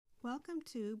Welcome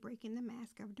to Breaking the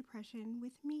Mask of Depression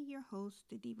with me, your host,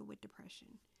 the Diva with Depression.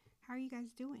 How are you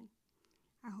guys doing?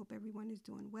 I hope everyone is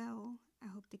doing well. I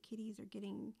hope the kiddies are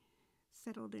getting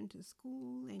settled into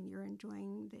school and you're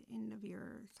enjoying the end of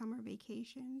your summer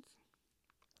vacations.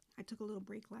 I took a little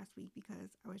break last week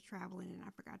because I was traveling and I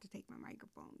forgot to take my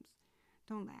microphones.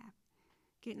 Don't laugh.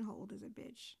 Getting old is a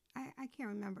bitch. I can't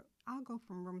remember. I'll go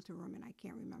from room to room and I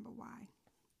can't remember why.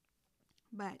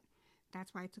 But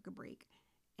that's why I took a break.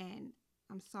 And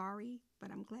I'm sorry, but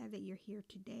I'm glad that you're here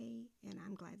today. And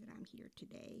I'm glad that I'm here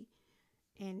today.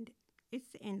 And it's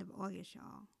the end of August,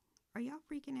 y'all. Are y'all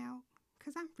freaking out?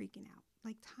 Because I'm freaking out.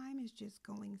 Like, time is just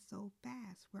going so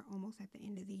fast. We're almost at the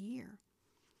end of the year.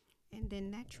 And then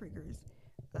that triggers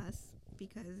us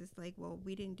because it's like, well,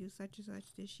 we didn't do such and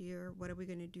such this year. What are we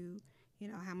going to do?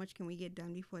 How much can we get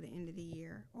done before the end of the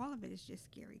year? All of it is just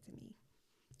scary to me.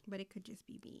 But it could just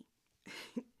be me.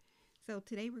 So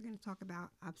today we're going to talk about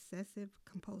obsessive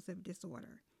compulsive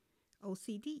disorder,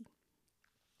 OCD.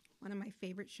 One of my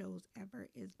favorite shows ever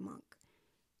is Monk.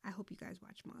 I hope you guys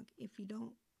watch Monk. If you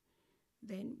don't,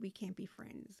 then we can't be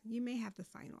friends. You may have to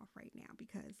sign off right now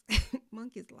because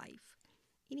Monk is life.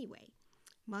 Anyway,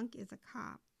 Monk is a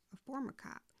cop, a former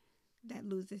cop, that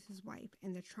loses his wife,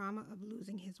 and the trauma of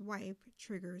losing his wife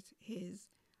triggers his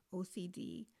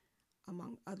OCD,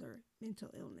 among other mental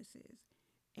illnesses.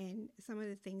 And some of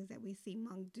the things that we see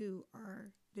Monk do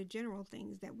are the general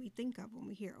things that we think of when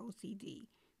we hear OCD,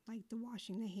 like the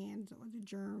washing the hands or the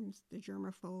germs, the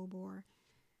germaphobe, or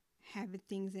having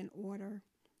things in order.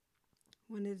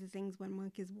 One of the things when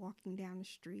Monk is walking down the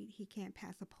street, he can't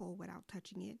pass a pole without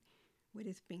touching it with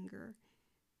his finger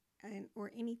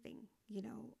or anything.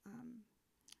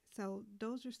 So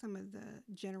those are some of the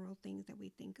general things that we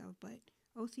think of, but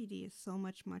OCD is so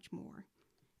much, much more.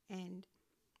 And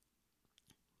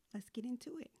let's get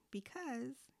into it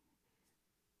because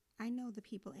I know the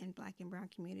people in Black and brown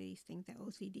communities think that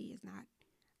OCD is not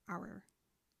our,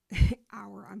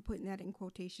 I'm putting that in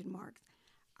quotation marks,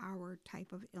 our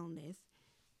type of illness.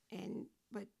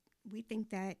 But we think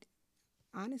that,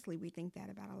 honestly, we think that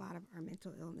about a lot of our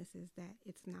mental illnesses, that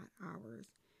it's not ours.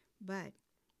 But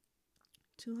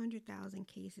 200,000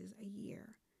 cases a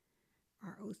year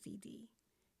are OCD.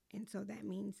 And so that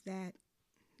means that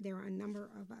there are a number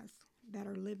of us that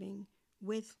are living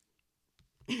with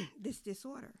this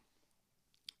disorder.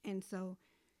 And so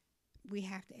we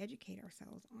have to educate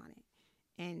ourselves on it.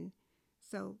 And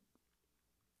so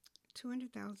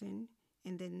 200,000,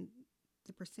 and then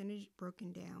the percentage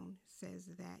broken down says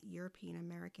that European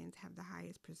Americans have the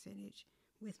highest percentage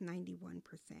with 91%.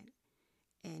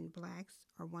 And blacks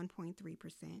are 1.3%,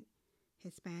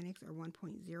 Hispanics are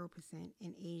 1.0%,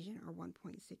 and Asian are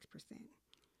 1.6%.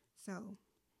 So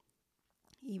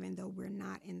even though we're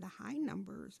not in the high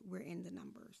numbers, we're in the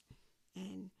numbers.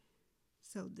 And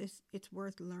so it's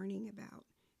worth learning about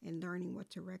and learning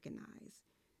what to recognize.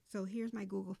 So here's my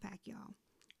Google fact, y'all.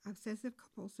 Obsessive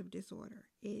compulsive disorder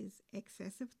is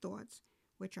excessive thoughts,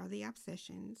 which are the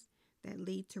obsessions, that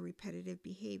lead to repetitive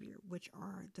behavior, which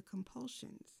are the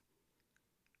compulsions.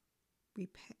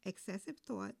 Excessive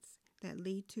thoughts that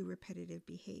lead to repetitive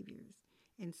behaviors.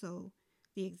 And so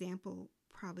the example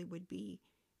probably would be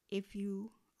if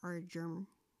you are a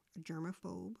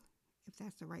germaphobe, if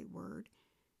that's the right word,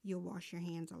 you'll wash your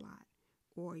hands a lot,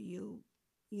 or you'll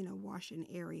wash an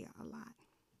area a lot.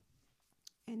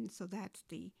 And so that's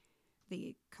the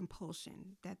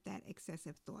compulsion that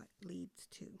excessive thought leads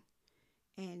to.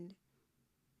 And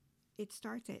it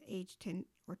starts at age 10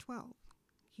 or 12.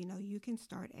 You can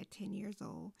start at 10 years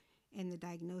old, and the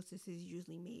diagnosis is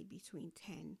usually made between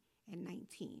 10 and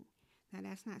 19. Now,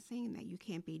 that's not saying that you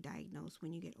can't be diagnosed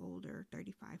when you get older,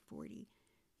 35, 40.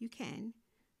 You can,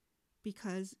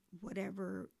 because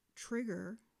whatever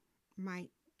trigger might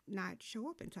not show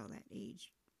up until that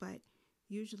age. But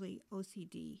usually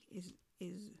OCD is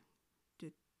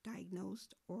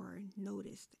diagnosed or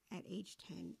noticed at age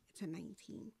 10 to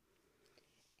 19.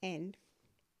 And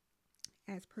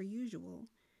as per usual,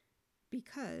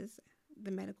 because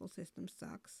the medical system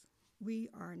sucks, we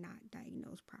are not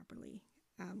diagnosed properly.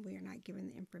 We are not given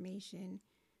the information.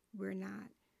 We're not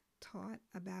taught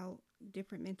about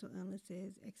different mental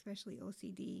illnesses, especially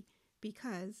OCD,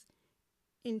 because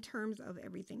in terms of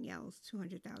everything else,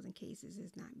 200,000 cases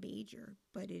is not major,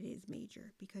 but it is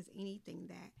major because anything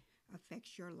that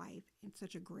affects your life in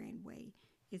such a grand way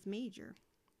is major.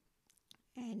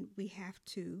 And we have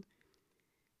to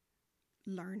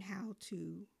learn how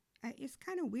to, it's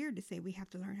kind of weird to say we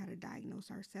have to learn how to diagnose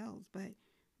ourselves, but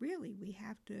really we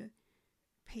have to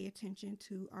pay attention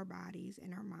to our bodies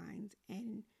and our minds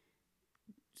and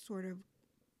sort of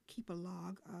keep a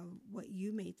log of what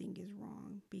you may think is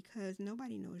wrong, because because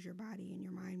nobody knows your body and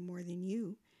your mind more than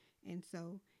you. And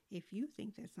so if you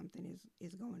think that something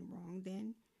is going wrong,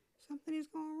 then something is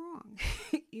going wrong,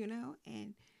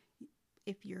 and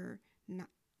if you're not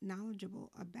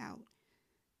knowledgeable about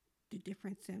the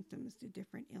different symptoms, the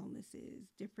different illnesses,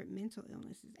 different mental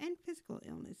illnesses and physical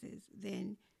illnesses,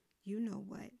 then you know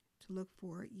what to look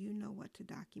for, you know what to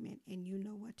document, and you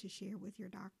know what to share with your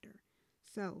doctor.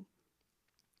 So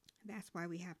that's why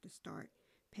we have to start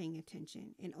paying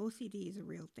attention. And OCD is a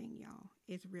real thing, y'all.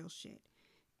 It's real shit.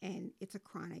 And it's a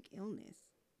chronic illness.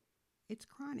 It's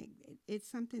chronic. It's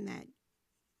something that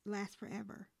lasts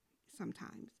forever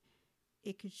sometimes.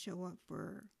 It could show up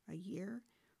for a year,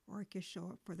 or it could show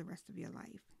up for the rest of your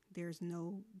life. There's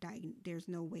no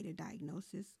way to diagnose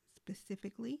this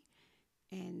specifically,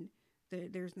 and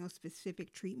there's no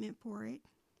specific treatment for it.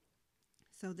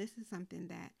 So this is something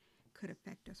that could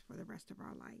affect us for the rest of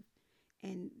our life.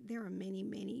 And there are many,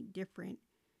 many different,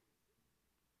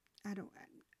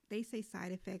 they say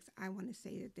side effects. I want to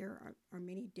say that there are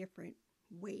many different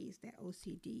ways that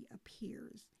OCD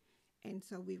appears. And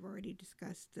so we've already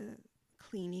discussed the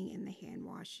cleaning and the hand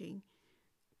washing,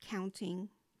 counting,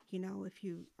 if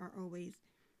you are always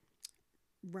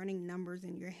running numbers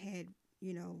in your head,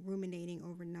 ruminating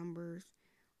over numbers,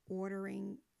 order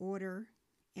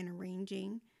and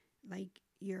arranging, like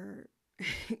your,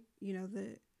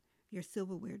 your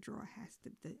silverware drawer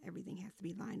everything has to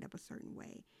be lined up a certain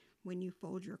way. When you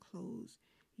fold your clothes,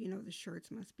 the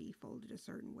shirts must be folded a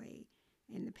certain way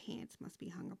and the pants must be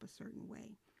hung up a certain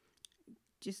way.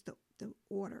 Just the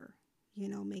order,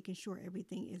 making sure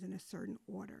everything is in a certain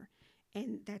order.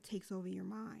 And that takes over your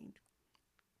mind.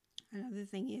 Another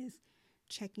thing is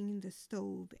checking the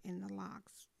stove and the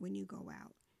locks when you go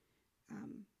out,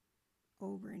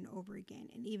 over and over again.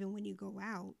 And even when you go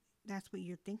out, that's what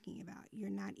you're thinking about. You're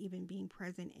not even being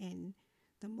present in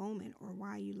the moment or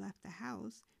why you left the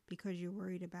house, because you're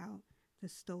worried about the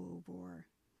stove or,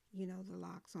 the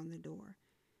locks on the door.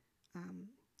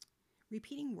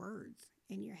 Repeating words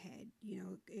in your head.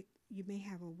 You may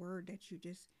have a word that you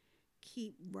just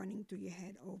keep running through your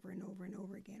head over and over and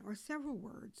over again, or several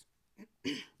words.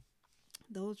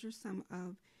 Those are some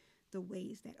of the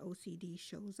ways that OCD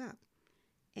shows up.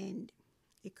 And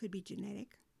it could be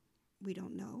genetic. We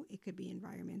don't know. It could be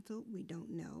environmental. We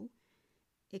don't know.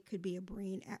 It could be a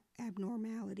brain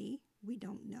abnormality. We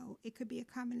don't know. It could be a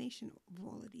combination of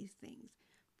all of these things.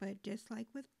 But just like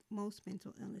with most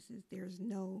mental illnesses, there's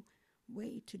no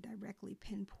way to directly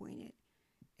pinpoint it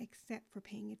except for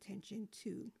paying attention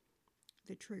to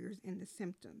the triggers and the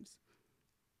symptoms.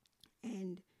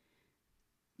 And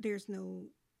there's no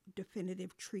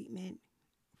definitive treatment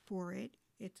for it.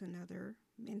 It's another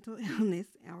mental illness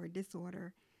or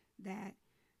disorder that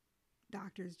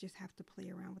doctors just have to play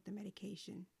around with the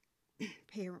medication,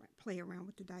 play around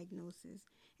with the diagnosis.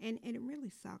 And it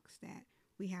really sucks that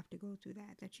we have to go through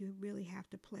that you really have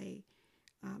to play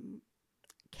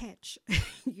catch,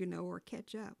 or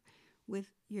catch up with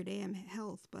your damn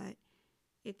health. But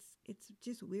it's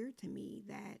just weird to me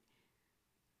that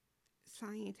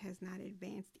science has not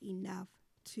advanced enough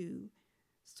to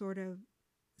sort of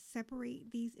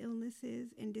separate these illnesses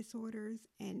and disorders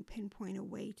and pinpoint a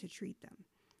way to treat them.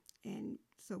 And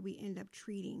so we end up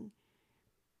treating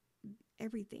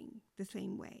everything the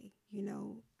same way.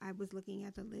 I was looking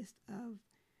at the list of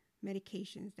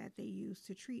medications that they use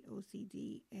to treat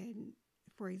OCD. And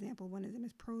for example, one of them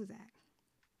is Prozac.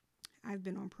 I've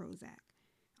been on Prozac.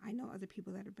 I know other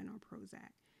people that have been on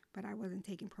Prozac, but I wasn't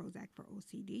taking Prozac for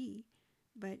OCD.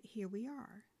 But here we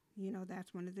are.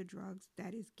 That's one of the drugs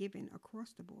that is given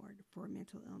across the board for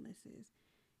mental illnesses,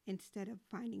 instead of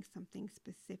finding something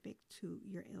specific to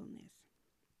your illness.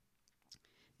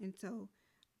 And so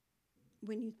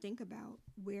when you think about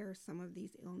where some of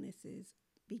these illnesses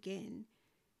begin,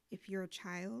 if you're a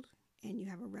child and you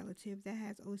have a relative that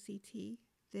has OCD,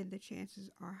 then the chances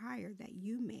are higher that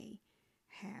you may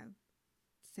have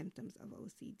symptoms of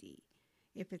OCD.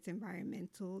 If it's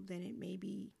environmental, then it may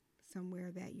be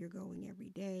somewhere that you're going every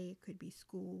day. It could be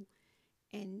school,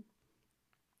 and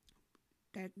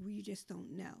that we just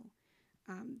don't know.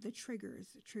 The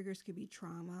triggers could be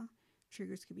trauma,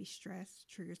 triggers could be stress,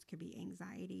 triggers could be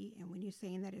anxiety. And when you're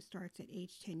saying that it starts at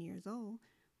age 10 years old,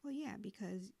 well, yeah,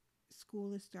 because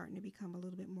school is starting to become a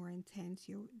little bit more intense.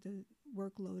 The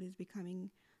workload is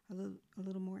becoming a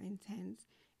little more intense.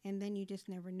 And then you just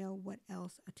never know what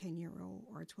else a 10-year-old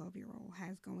or a 12-year-old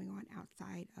has going on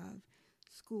outside of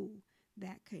school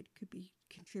that could be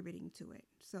contributing to it.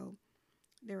 So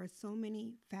there are so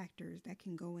many factors that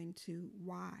can go into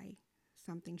why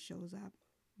something shows up,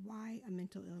 why a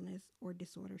mental illness or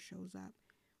disorder shows up.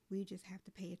 We just have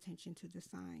to pay attention to the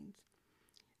signs.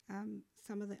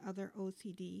 Some of the other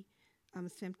OCD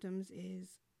symptoms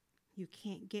is you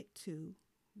can't get to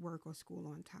work or school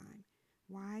on time.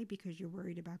 Why? Because you're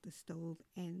worried about the stove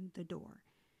and the door.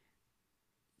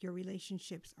 Your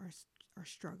relationships are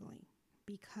struggling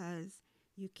because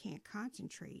you can't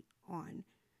concentrate on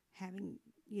having,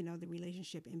 the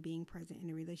relationship and being present in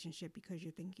the relationship because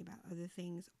you're thinking about other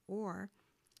things, or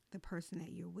the person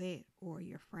that you're with or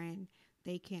your friend,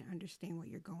 they can't understand what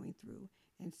you're going through.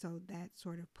 And so that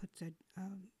sort of puts a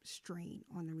strain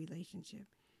on the relationship.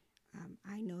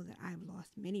 I know that I've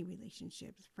lost many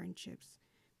relationships, friendships,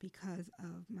 because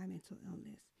of my mental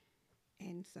illness.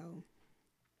 And so,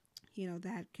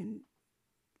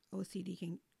 OCD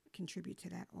can contribute to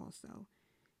that also.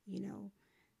 You know,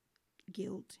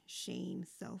 guilt, shame,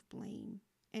 self-blame.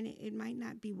 And it might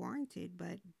not be warranted,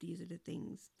 but these are the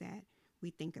things that we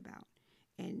think about.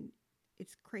 And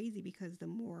it's crazy because the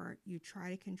more you try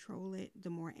to control it, the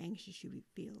more anxious you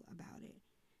feel about it.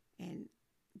 And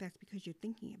that's because you're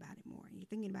thinking about it more. You're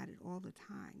thinking about it all the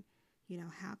time.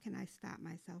 How can I stop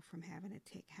myself from having a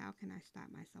tic? How can I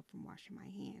stop myself from washing my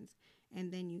hands?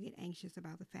 And then you get anxious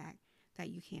about the fact that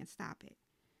you can't stop it.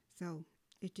 So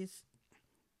it's just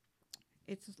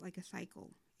like a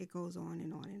cycle. It goes on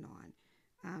and on and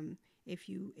on. If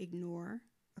you ignore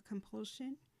a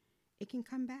compulsion, it can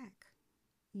come back,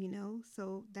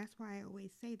 So that's why I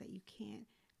always say that you can't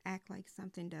act like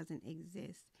something doesn't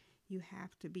exist. You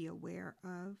have to be aware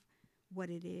of what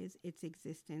it is, its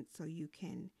existence, so you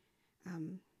can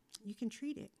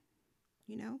treat it,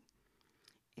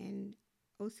 And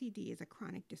OCD is a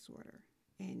chronic disorder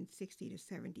in 60 to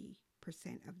 70%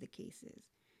 of the cases.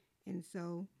 And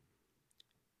so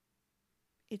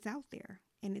it's out there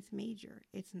and it's major.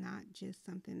 It's not just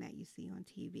something that you see on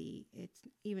TV. It's,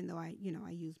 even though I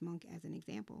use Monk as an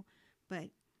example, but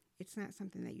it's not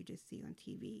something that you just see on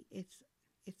TV. It's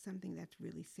something that's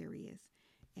really serious,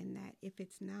 and that if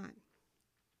it's not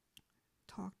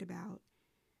talked about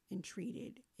and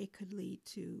treated, it could lead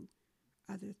to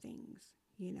other things,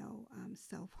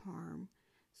 self-harm,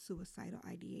 suicidal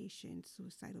ideation,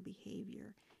 suicidal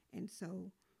behavior. And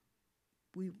so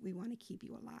we want to keep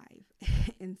you alive.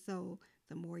 And so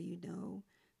the more you know,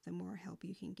 the more help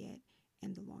you can get,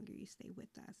 and the longer you stay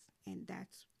with us. And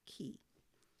that's key.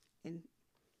 And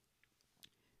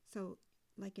so,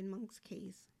 like in Monk's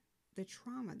case, the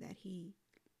trauma that he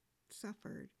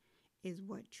suffered is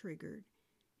what triggered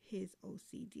his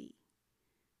OCD.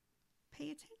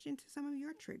 Pay attention to some of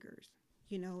your triggers.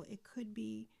 It could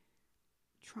be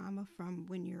trauma from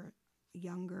when you're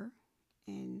younger.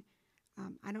 And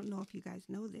I don't know if you guys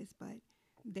know this, but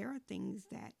there are things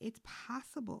that it's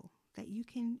possible that you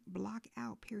can block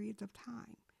out periods of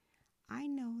time. I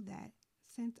know that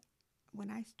since when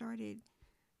I started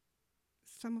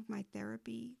some of my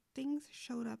therapy, things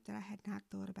showed up that I had not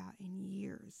thought about in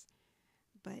years.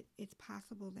 But it's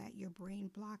possible that your brain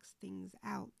blocks things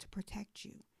out to protect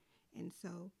you. And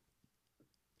so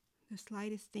the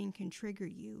slightest thing can trigger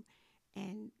you,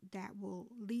 and that will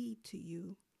lead to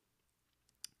you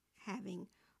having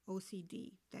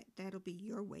OCD. That'll be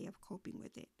your way of coping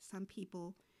with it. Some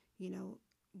people,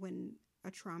 when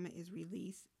a trauma is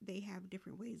released, they have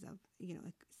different ways of,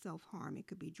 self-harm. It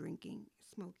could be drinking,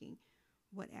 smoking,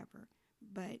 whatever.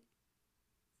 But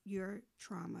your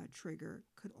trauma trigger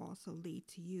could also lead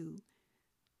to you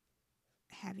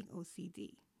having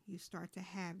OCD. You start to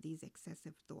have these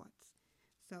excessive thoughts.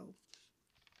 So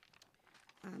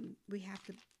we have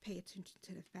to pay attention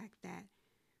to the fact that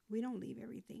we don't leave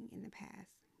everything in the past.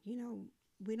 We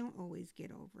don't always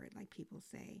get over it, like people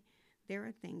say. There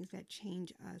are things that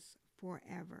change us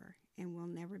forever, and we'll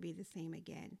never be the same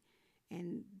again.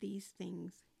 And these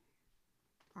things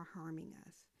are harming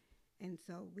us. And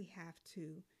so we have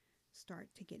to start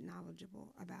to get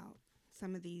knowledgeable about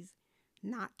some of these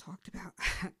not talked about,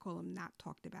 I call them not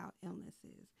talked about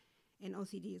illnesses. And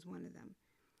OCD is one of them.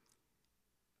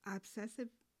 Obsessive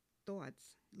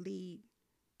thoughts lead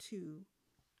to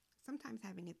sometimes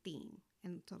having a theme.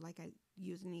 And so, like I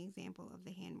use in the example of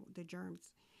the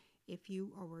germs, if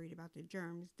you are worried about the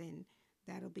germs, then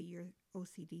that'll be your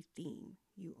OCD theme.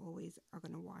 You always are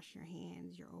going to wash your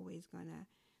hands. You're always going to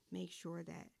make sure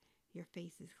that your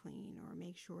face is clean, or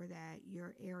make sure that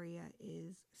your area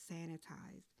is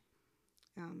sanitized.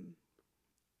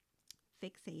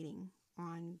 Fixating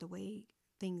on the way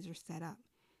things are set up,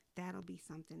 that'll be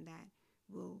something that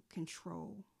will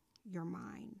control your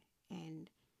mind. And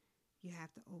you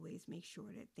have to always make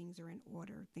sure that things are in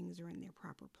order, things are in their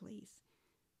proper place.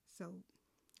 So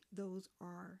those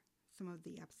are some of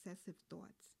the obsessive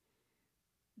thoughts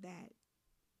that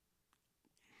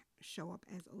show up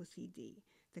as OCD.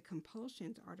 The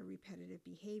compulsions are the repetitive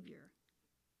behavior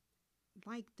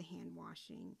like the hand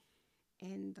washing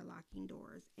and the locking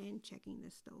doors and checking the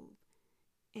stove.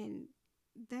 And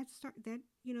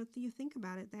you think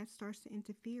about it, that starts to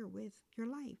interfere with your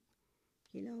life.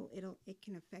 It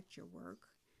can affect your work.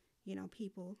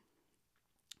 People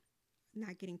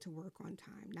not getting to work on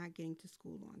time, not getting to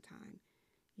school on time,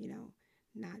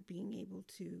 not being able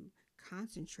to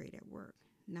concentrate at work,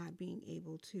 not being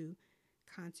able to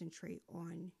concentrate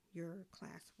on your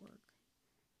classwork.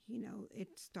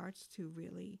 It starts to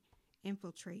really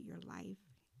infiltrate your life,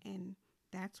 and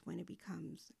that's when it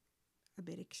becomes a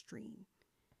bit extreme.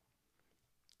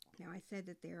 Now, I said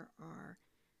that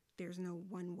there's no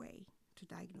one way to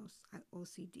diagnose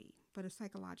OCD, but a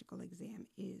psychological exam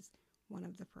is one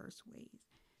of the first ways.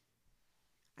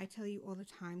 I tell you all the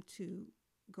time to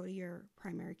go to your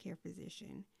primary care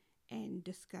physician and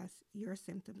discuss your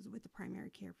symptoms with the primary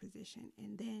care physician,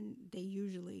 and then they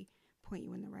usually point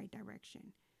you in the right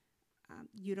direction.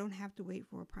 You don't have to wait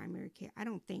for a primary care. I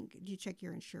don't think you check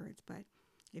your insurance, but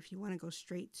if you want to go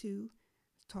straight to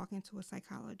talking to a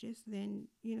psychologist, then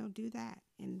do that,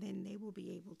 and then they will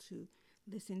be able to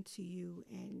listen to you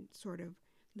and sort of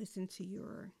listen to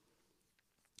your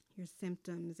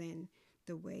symptoms and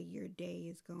the way your day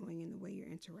is going and the way you're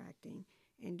interacting,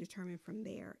 and determine from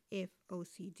there if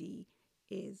OCD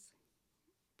is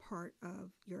part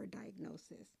of your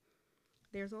diagnosis.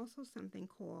 There's also something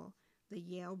called the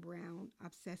Yale-Brown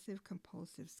Obsessive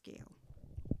Compulsive Scale.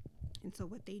 And so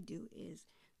what they do is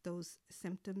those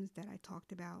symptoms that I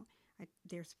talked about,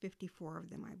 there's 54 of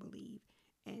them, I believe.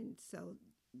 And so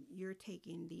you're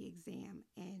taking the exam,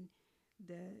 and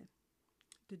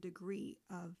the degree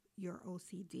of your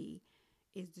OCD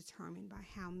is determined by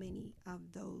how many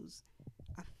of those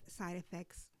side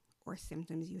effects or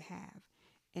symptoms you have.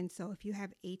 And so if you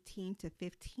have 18 to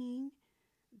 15,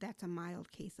 that's a mild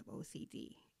case of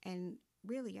OCD. And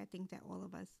really, I think that all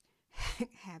of us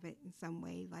have it in some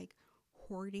way. Like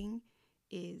hoarding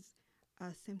is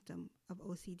a symptom of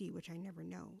OCD, which I never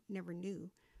knew.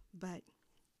 But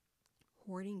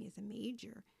hoarding is a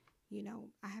major.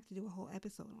 I have to do a whole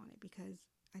episode on it because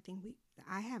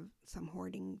I have some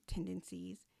hoarding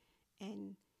tendencies.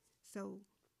 And so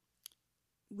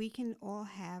we can all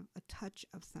have a touch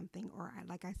of something, or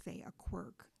like I say, a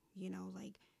quirk,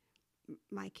 like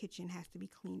my kitchen has to be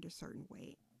cleaned a certain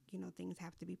way. Things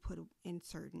have to be put in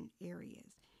certain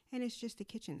areas. And it's just the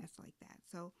kitchen that's like that.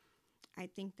 So I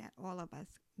think that all of us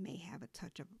may have a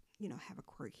touch of, have a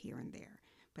quirk here and there.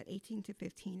 But 18 to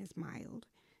 15 is mild.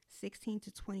 16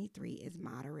 to 23 is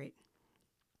moderate.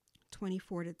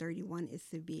 24 to 31 is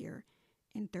severe.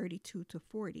 And 32 to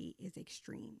 40 is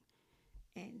extreme.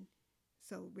 And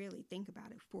so really think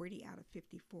about it, 40 out of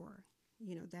 54,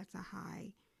 that's a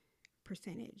high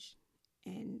percentage.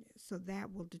 And so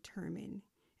that will determine,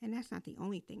 and that's not the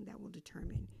only thing that will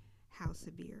determine how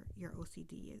severe your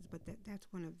OCD is, but that's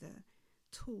one of the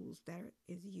tools that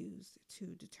is used to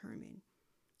determine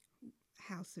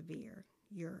how severe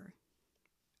your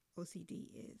OCD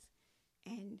is.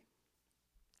 And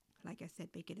like I said,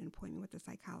 make an appointment with a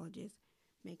psychologist,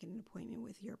 make an appointment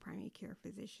with your primary care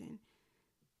physician.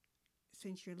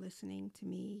 Since you're listening to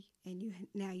me and you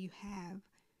have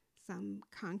some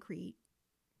concrete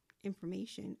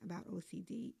information about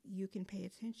OCD, you can pay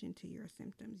attention to your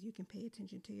symptoms. You can pay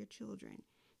attention to your children,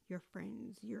 your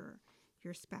friends, your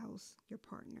spouse, your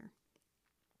partner,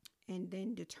 and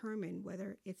then determine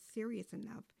whether it's serious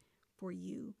enough for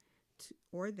you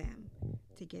or them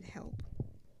to get help.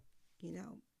 You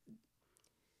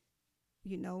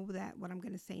know that what I'm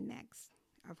going to say next,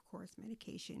 of course,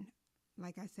 medication.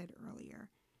 Like I said earlier,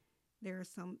 there are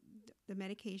the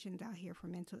medications out here for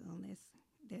mental illness,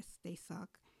 they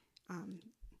suck.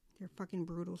 They're fucking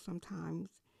brutal sometimes,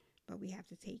 but we have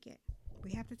to take it.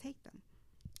 We have to take them.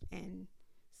 And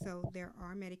so there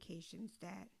are medications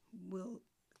that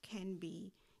can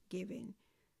be given.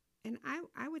 And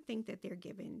I would think that they're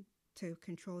given to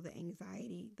control the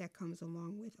anxiety that comes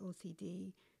along with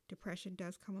OCD. Depression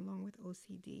does come along with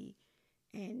OCD.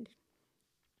 And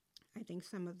I think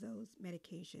some of those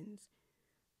medications,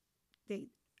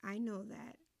 I know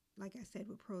that, like I said,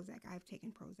 with Prozac, I've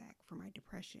taken Prozac for my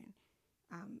depression.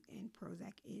 And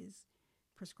Prozac is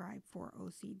prescribed for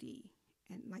OCD.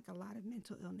 And like a lot of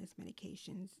mental illness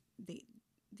medications,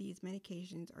 these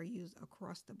medications are used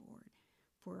across the board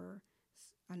for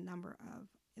a number of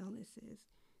illnesses.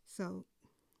 So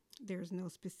there's no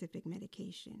specific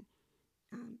medication.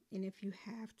 And if you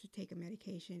have to take a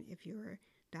medication, if your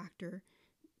doctor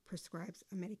prescribes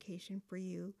a medication for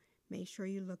you, make sure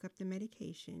you look up the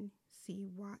medication,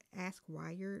 ask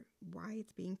why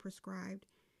it's being prescribed,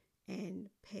 and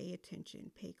pay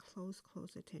close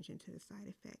attention to the side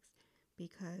effects,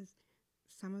 because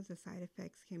some of the side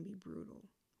effects can be brutal.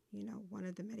 One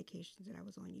of the medications that I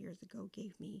was on years ago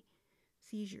gave me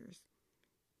seizures,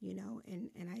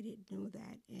 and I didn't know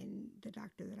that. And the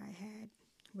doctor that I had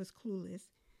was clueless.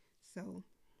 So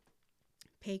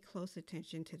pay close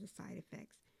attention to the side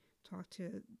effects. Talk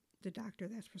to the doctor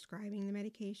that's prescribing the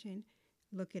medication.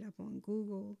 Look it up on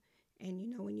Google.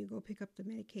 And when you go pick up the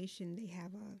medication, they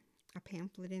have a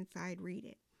pamphlet inside. Read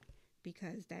it,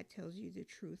 because that tells you the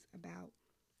truth about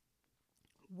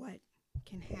what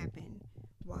can happen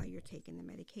while you're taking the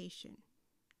medication.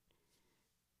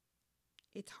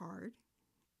 It's hard.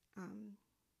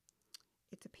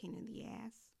 It's a pain in the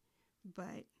ass,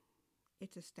 but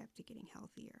it's a step to getting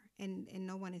healthier. And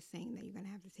no one is saying that you're going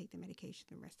to have to take the medication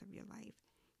the rest of your life.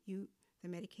 The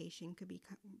medication could be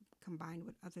combined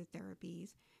with other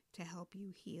therapies to help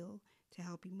you heal, to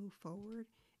help you move forward,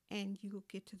 and you'll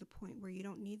get to the point where you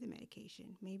don't need the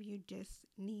medication. Maybe you just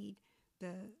need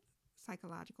the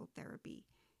psychological therapy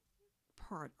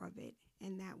part of it,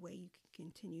 and that way you can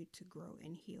continue to grow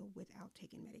and heal without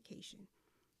taking medication.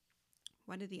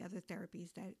 One of the other therapies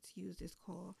that's used is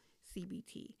called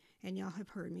CBT, and y'all have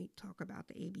heard me talk about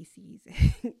the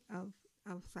ABCs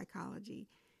of psychology: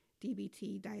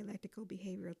 DBT, dialectical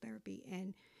behavioral therapy,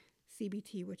 and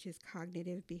CBT, which is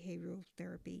cognitive behavioral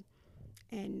therapy.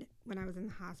 And when I was in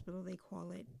the hospital, they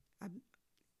call it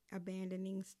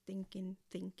abandoning stinking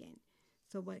thinking.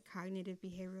 So what cognitive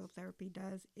behavioral therapy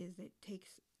does is it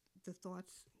takes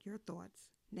your thoughts,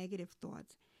 negative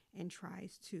thoughts, and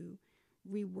tries to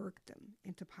rework them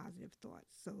into positive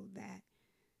thoughts, so that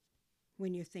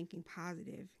when you're thinking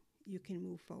positive, you can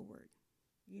move forward.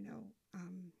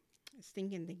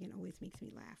 Stinking thinking always makes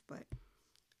me laugh, but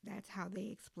that's how they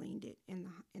explained it in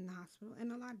the hospital,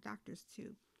 and a lot of doctors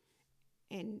too.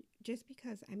 And just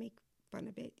because I make fun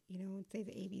of it, and say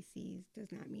the ABCs,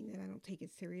 does not mean that I don't take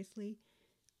it seriously.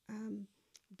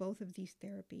 Both of these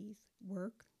therapies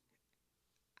work.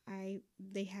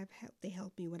 They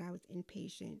helped me when I was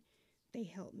inpatient. They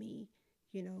helped me,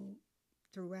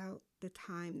 throughout the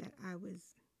time that I was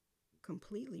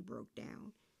completely broke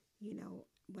down.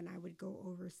 When I would go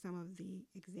over some of the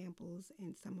examples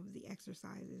and some of the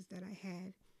exercises that I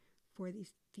had for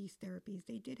these therapies,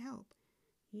 they did help.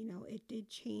 It did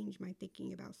change my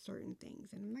thinking about certain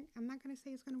things. And I'm not going to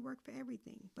say it's going to work for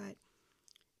everything, but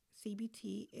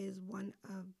CBT is one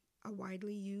of a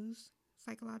widely used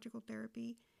psychological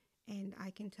therapy, and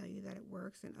I can tell you that it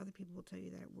works, and other people will tell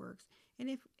you that it works. And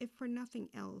if for nothing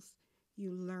else,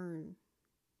 you learn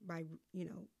by,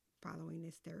 following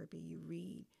this therapy, you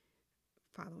read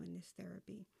following this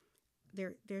therapy.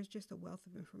 There's just a wealth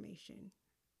of information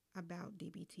about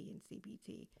DBT and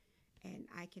CBT, and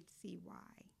I can see why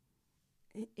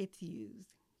it's used.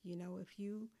 If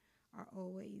you are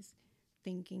always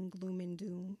thinking gloom and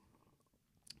doom,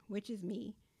 which is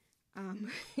me,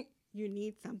 you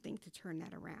need something to turn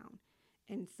that around.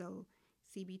 And so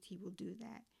CBT will do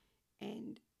that.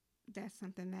 And that's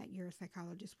something that your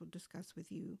psychologist will discuss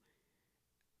with you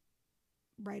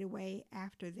right away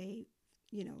after they,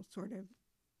 sort of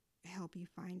help you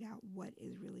find out what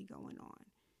is really going on.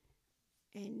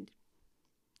 And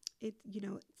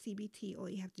CBT, all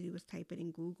you have to do is type it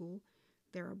in Google.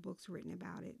 There are books written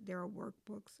about it. There are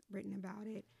workbooks written about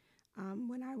it.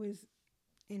 When I was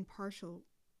in partial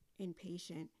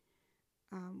inpatient,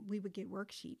 we would get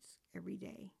worksheets every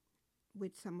day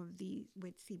with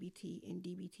with CBT and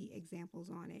DBT examples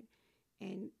on it.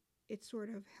 And it sort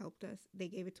of helped us. They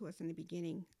gave it to us in the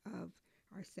beginning of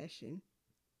our session.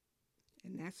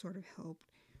 And that sort of helped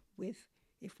with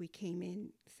if we came in,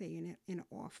 say, in an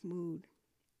off mood.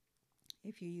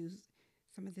 If you use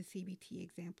some of the CBT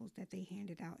examples that they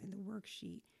handed out in the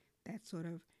worksheet, that sort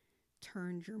of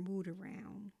turned your mood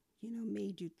around,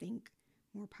 made you think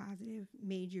more positive,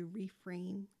 made you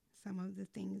reframe some of the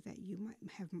things that you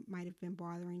might have been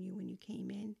bothering you when you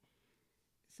came in.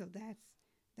 So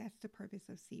that's the purpose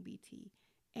of CBT.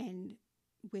 And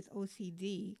with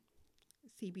OCD,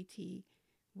 CBT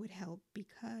would help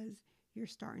because you're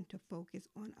starting to focus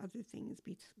on other things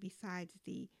besides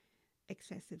the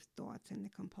excessive thoughts and the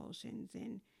compulsions,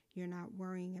 and you're not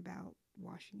worrying about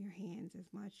washing your hands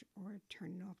as much or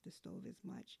turning off the stove as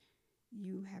much.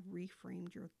 You have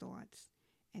reframed your thoughts,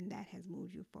 and that has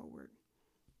moved you forward.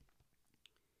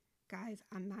 Guys,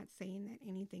 I'm not saying that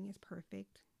anything is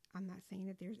perfect. I'm not saying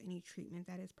that there's any treatment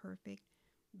that is perfect,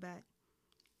 but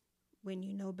when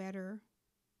you know better,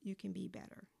 you can be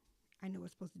better. I know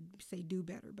it's supposed to say do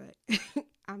better, but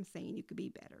I'm saying you could be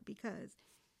better, because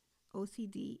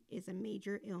OCD is a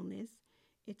major illness.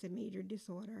 It's a major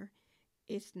disorder.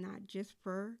 It's not just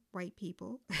for white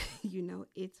people,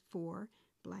 it's for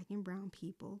Black and brown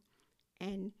people.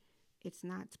 And It's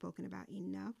not spoken about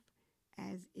enough,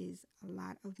 as is a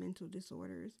lot of mental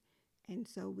disorders. And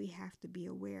so we have to be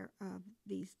aware of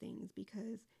these things,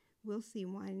 because we'll see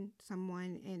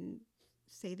someone and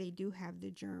say they do have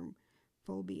the germ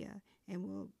phobia, and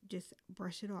we'll just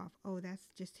brush it off. Oh, that's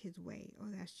just his way. Oh,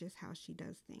 that's just how she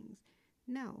does things.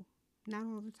 No, not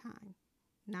all the time.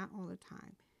 Not all the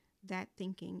time. That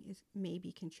thinking is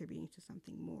maybe contributing to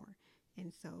something more.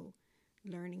 And so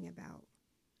learning about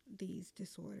these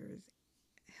disorders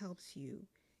helps you,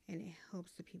 and it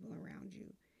helps the people around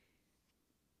you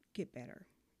get better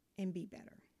and be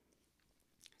better.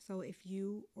 So if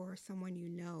you or someone you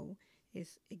know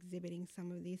is exhibiting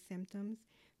some of these symptoms,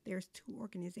 there's 2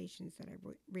 organizations that I've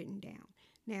written down.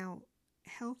 Now,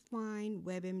 Healthline,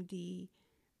 WebMD,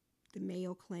 the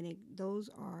Mayo Clinic, those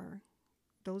are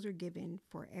given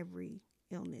for every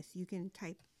illness. You can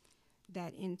type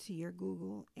that into your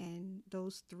Google, and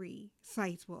those 3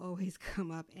 sites will always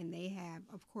come up, and they have,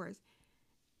 of course,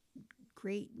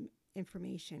 great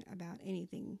information about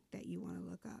anything that you want to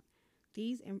look up.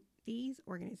 These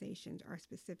organizations are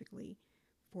specifically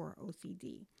for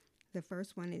OCD. The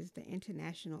first one is the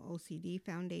International OCD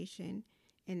Foundation,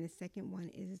 and the second one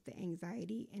is the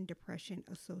Anxiety and Depression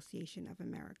Association of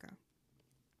America.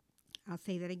 I'll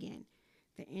say that again.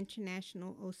 The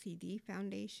International OCD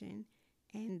Foundation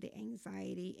and the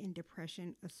Anxiety and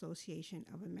Depression Association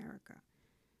of America.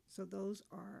 So those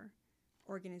are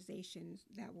organizations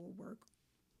that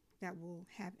will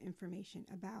have information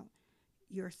about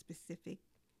your specific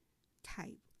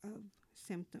type of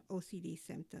OCD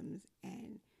symptoms,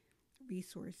 and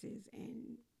resources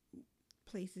and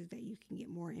places that you can get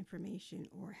more information,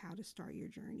 or how to start your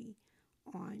journey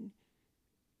on,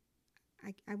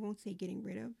 I won't say getting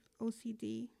rid of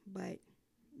OCD, but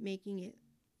making it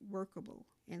workable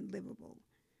and livable,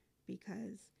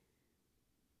 because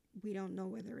we don't know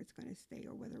whether it's going to stay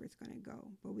or whether it's going to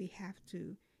go, but we have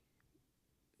to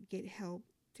get help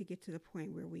to get to the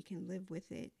point where we can live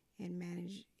with it and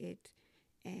manage it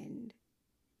and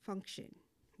function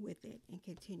with it and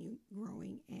continue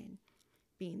growing and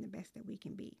being the best that we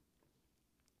can be.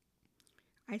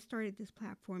 I started this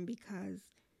platform because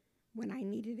when I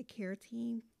needed a care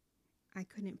team, I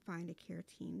couldn't find a care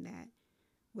team that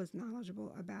was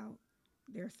knowledgeable about.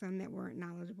 There are some that weren't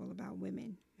knowledgeable about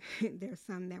women. There are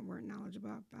some that weren't knowledgeable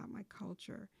about my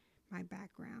culture, my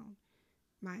background,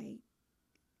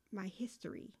 my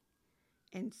history.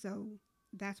 And so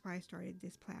that's why I started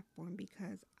this platform,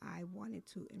 because I wanted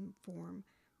to inform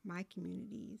my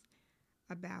communities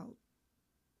about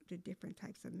the different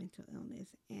types of mental illness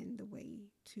and the way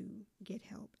to get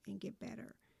help and get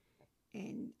better.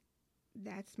 And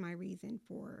that's my reason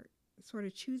for sort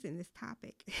of choosing this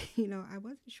topic. I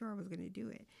wasn't sure I was going to do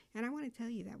it. And I want to tell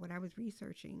you that when I was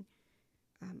researching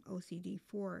OCD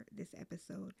for this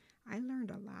episode, I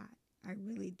learned a lot. I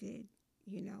really did.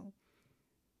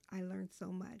 I learned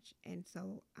so much. And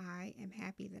so I am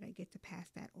happy that I get to pass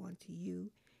that on to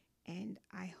you. And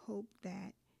I hope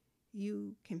that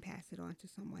you can pass it on to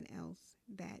someone else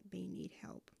that may need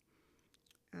help.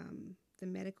 The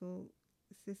medical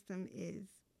system is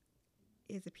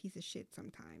a piece of shit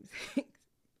sometimes.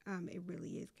 It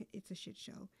really is. It's a shit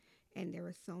show. And there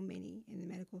are so many in the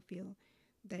medical field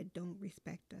that don't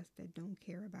respect us, that don't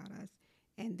care about us.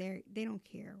 And they don't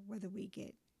care whether we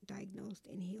get diagnosed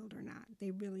and healed or not.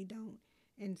 They really don't.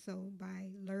 And so by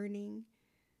learning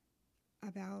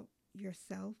about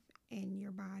yourself and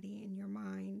your body and your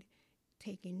mind,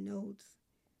 taking notes,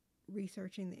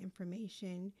 researching the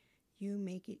information, you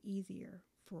make it easier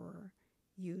for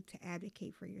you to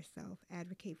advocate for yourself,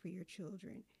 advocate for your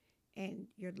children and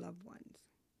your loved ones.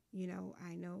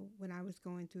 I know when I was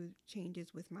going through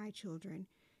changes with my children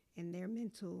and their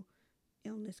mental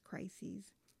illness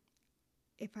crises,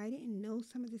 if I didn't know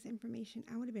some of this information,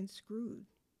 I would have been screwed,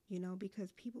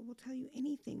 because people will tell you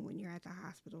anything when you're at the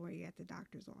hospital or you're at the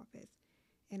doctor's office.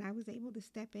 And I was able to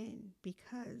step in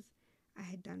because I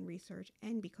had done research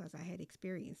and because I had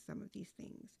experienced some of these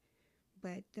things.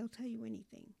 But they'll tell you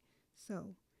anything.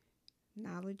 So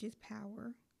knowledge is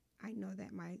power. I know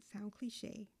that might sound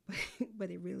cliche, but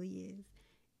it really is.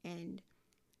 And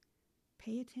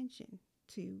pay attention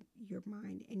to your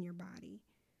mind and your body.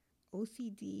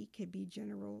 OCD could be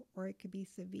general or it could be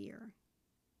severe.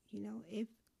 If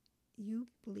you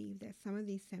believe that some of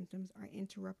these symptoms are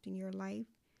interrupting your life,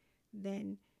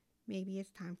 then maybe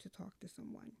it's time to talk to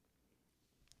someone.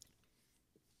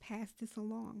 Pass this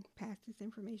along. Pass this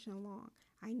information along.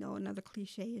 I know another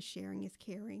cliche is sharing is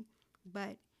caring,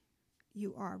 but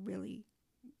you are really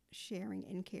sharing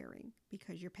and caring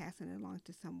because you're passing it along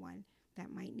to someone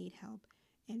that might need help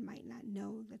and might not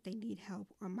know that they need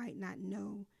help or might not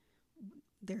know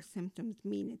their symptoms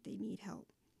mean that they need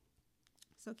help.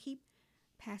 So keep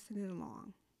passing it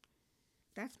along.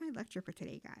 That's my lecture for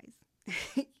today,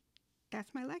 guys.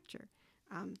 That's my lecture.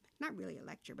 Not really a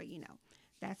lecture, but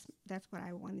that's what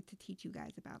I wanted to teach you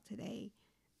guys about today.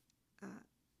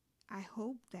 I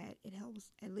hope that it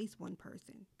helps at least one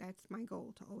person. That's my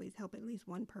goal, to always help at least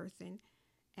one person.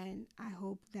 And I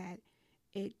hope that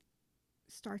it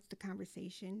starts the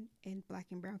conversation in Black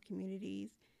and brown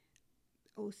communities.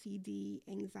 OCD,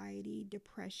 anxiety,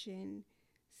 depression,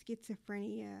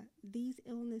 schizophrenia, these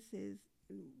illnesses,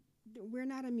 we're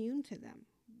not immune to them.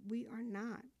 We are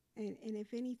not. And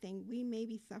if anything, we may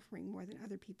be suffering more than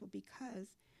other people because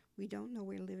we don't know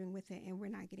we're living with it and we're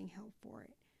not getting help for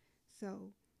it.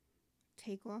 So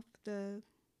take off the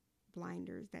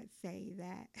blinders that say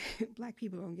that Black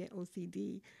people don't get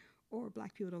OCD or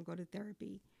Black people don't go to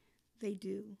therapy. They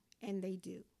do, and they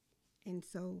do. And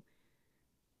so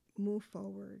move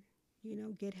forward,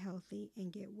 get healthy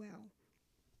and get well.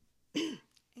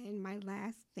 And my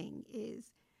last thing is,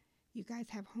 you guys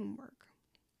have homework.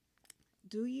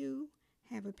 Do you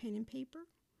have a pen and paper?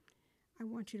 I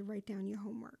want you to write down your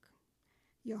homework.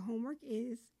 Your homework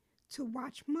is to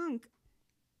watch Monk.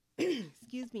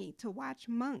 To watch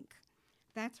Monk.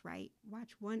 That's right.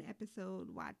 Watch one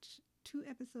episode, watch 2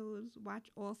 episodes, watch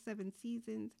all 7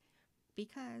 seasons,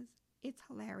 because it's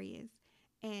hilarious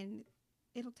and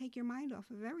it'll take your mind off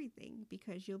of everything,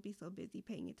 because you'll be so busy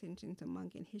paying attention to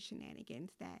Monk and his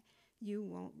shenanigans that you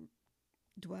won't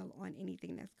dwell on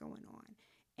anything that's going on.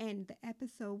 And the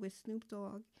episode with Snoop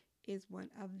Dogg is one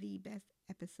of the best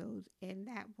episodes, and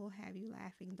that will have you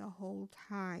laughing the whole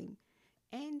time.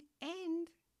 And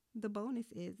the bonus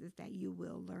is that you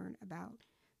will learn about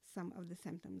some of the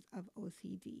symptoms of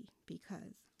OCD,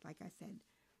 because, like I said,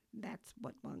 that's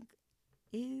what Monk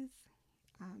is,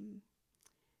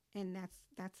 and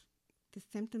that's the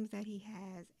symptoms that he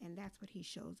has, and that's what he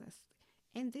shows us.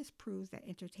 And this proves that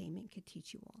entertainment could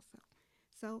teach you also.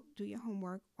 So do your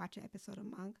homework, watch an episode of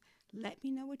Monk. Let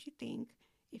me know what you think.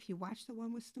 If you watch the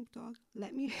one with Snoop Dogg,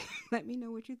 let me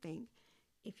know what you think.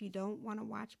 If you don't want to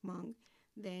watch Monk,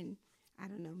 then I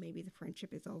don't know, maybe the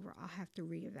friendship is over. I'll have to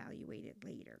reevaluate it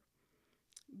later.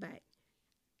 But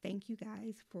thank you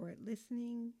guys for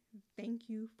listening. Thank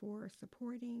you for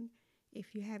supporting.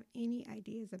 If you have any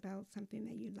ideas about something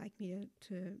that you'd like me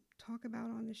to talk about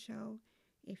on the show,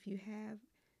 if you have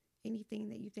anything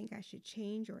that you think I should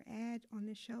change or add on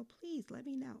the show, please let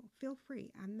me know. Feel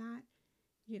free. I'm not,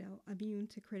 immune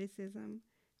to criticism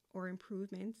or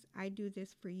improvements. I do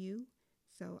this for you,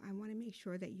 so I want to make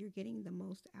sure that you're getting the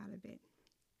most out of it.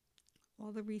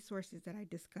 All the resources that I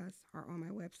discuss are on my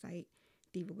website,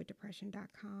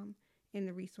 divawithdepression.com, in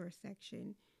the resource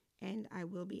section, and I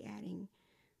will be adding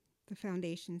the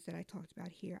foundations that I talked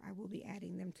about here. I will be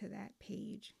adding them to that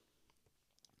page.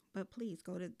 But please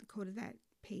go to that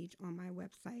page on my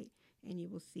website, and you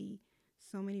will see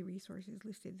so many resources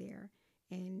listed there,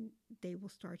 and they will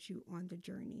start you on the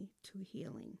journey to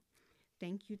healing.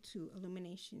 Thank you to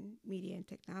Illumination Media and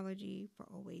Technology for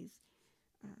always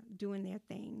doing their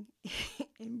thing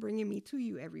and bringing me to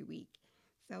you every week.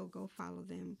 So go follow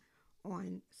them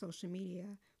on social media.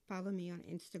 Follow me on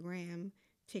Instagram,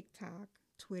 TikTok,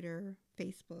 Twitter,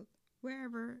 Facebook,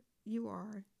 wherever you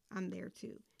are, I'm there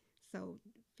too. So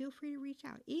feel free to reach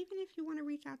out. Even if you want to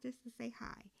reach out just to say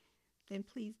hi, then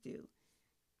please do.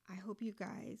 I hope you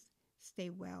guys stay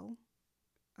well.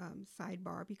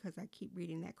 Sidebar, because I keep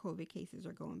reading that COVID cases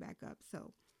are going back up.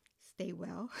 So stay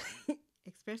well,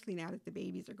 especially now that the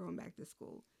babies are going back to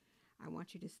school. I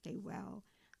want you to stay well,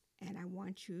 and I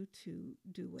want you to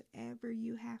do whatever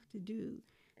you have to do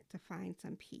to find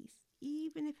some peace.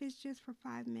 Even if it's just for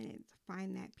 5 minutes,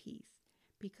 find that peace,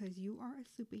 because you are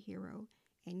a superhero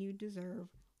and you deserve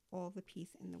all the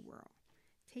peace in the world.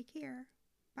 Take care.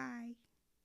 Bye.